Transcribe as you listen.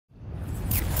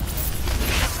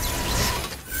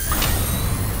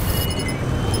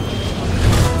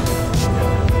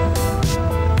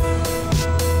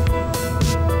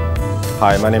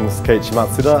Hi, my name is Keiichi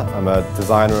Matsuda. I'm a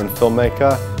designer and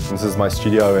filmmaker. This is my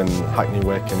studio in Hackney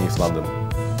Wick in East London.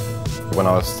 When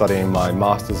I was studying my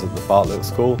Masters at the Bartlett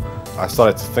School, I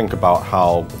started to think about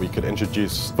how we could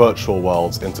introduce virtual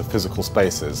worlds into physical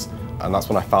spaces, and that's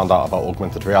when I found out about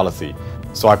augmented reality.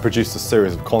 So I produced a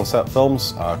series of concept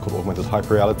films called Augmented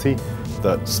Hyperreality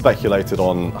that speculated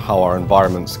on how our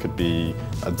environments could be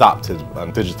adapted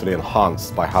and digitally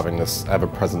enhanced by having this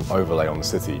ever-present overlay on the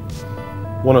city.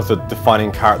 One of the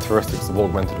defining characteristics of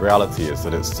augmented reality is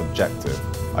that it's subjective,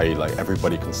 i.e. like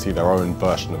everybody can see their own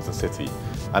version of the city.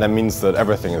 And it means that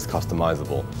everything is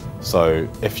customizable. So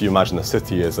if you imagine a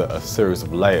city as a series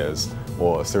of layers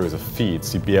or a series of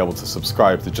feeds, you'd be able to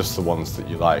subscribe to just the ones that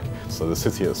you like. So the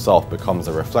city itself becomes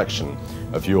a reflection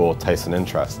of your tastes and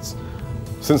interests.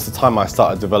 Since the time I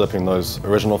started developing those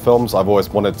original films, I've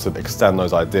always wanted to extend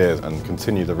those ideas and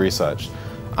continue the research.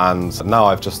 And now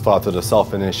I've just started a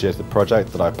self-initiated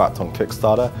project that I've backed on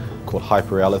Kickstarter called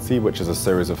Hyperreality, which is a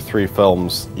series of 3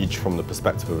 films, each from the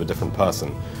perspective of a different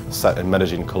person, set in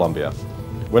Medellin, Colombia.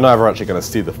 We're never actually going to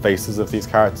see the faces of these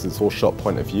characters, it's all shot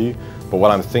point of view, but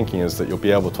what I'm thinking is that you'll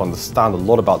be able to understand a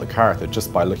lot about the character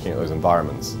just by looking at those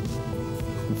environments.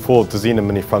 For Dezeen and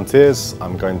MINI Frontiers,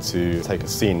 I'm going to take a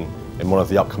scene in one of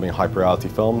the upcoming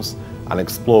Hyperreality films and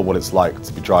explore what it's like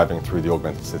to be driving through the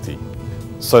augmented city.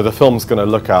 So the film's going to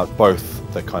look at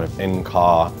both the kind of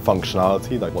in-car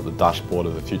functionality, like what the dashboard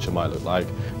of the future might look like,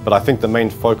 but I think the main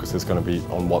focus is going to be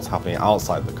on what's happening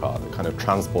outside the car, the kind of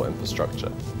transport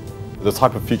infrastructure. The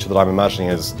type of future that I'm imagining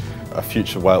is a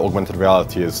future where augmented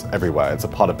reality is everywhere, it's a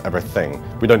part of everything.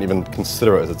 We don't even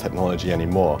consider it as a technology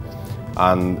anymore,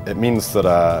 and it means that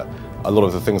a lot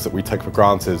of the things that we take for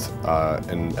granted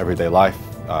in everyday life,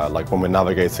 like when we're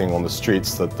navigating on the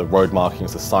streets, the road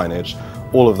markings, the signage,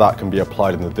 all of that can be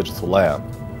applied in the digital layer.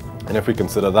 And if we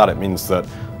consider that, it means that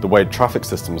the way traffic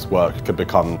systems work could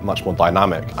become much more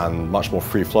dynamic and much more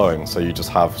free-flowing. So you just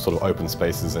have sort of open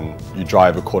spaces and you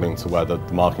drive according to where the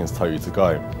markings tell you to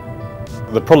go.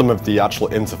 The problem of the actual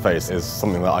interface is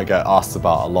something that I get asked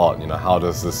about a lot. You know, how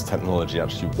does this technology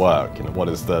actually work? You know, what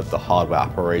is the hardware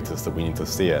apparatus that we need to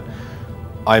see it?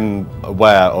 I'm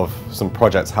aware of some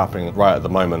projects happening right at the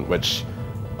moment which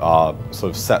are sort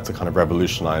of set to kind of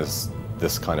revolutionize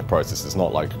this kind of process. It's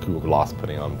not like Google Glass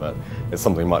putting on, but it's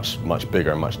something much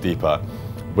bigger and much deeper.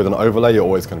 With an overlay, you're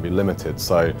always going to be limited.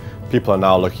 So people are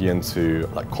now looking into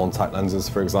like contact lenses,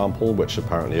 for example, which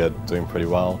apparently are doing pretty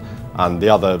well. And the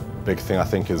other big thing I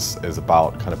think is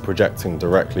about kind of projecting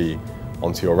directly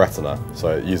onto your retina.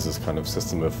 So it uses kind of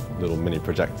system of little mini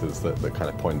projectors that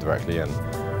kind of point directly in.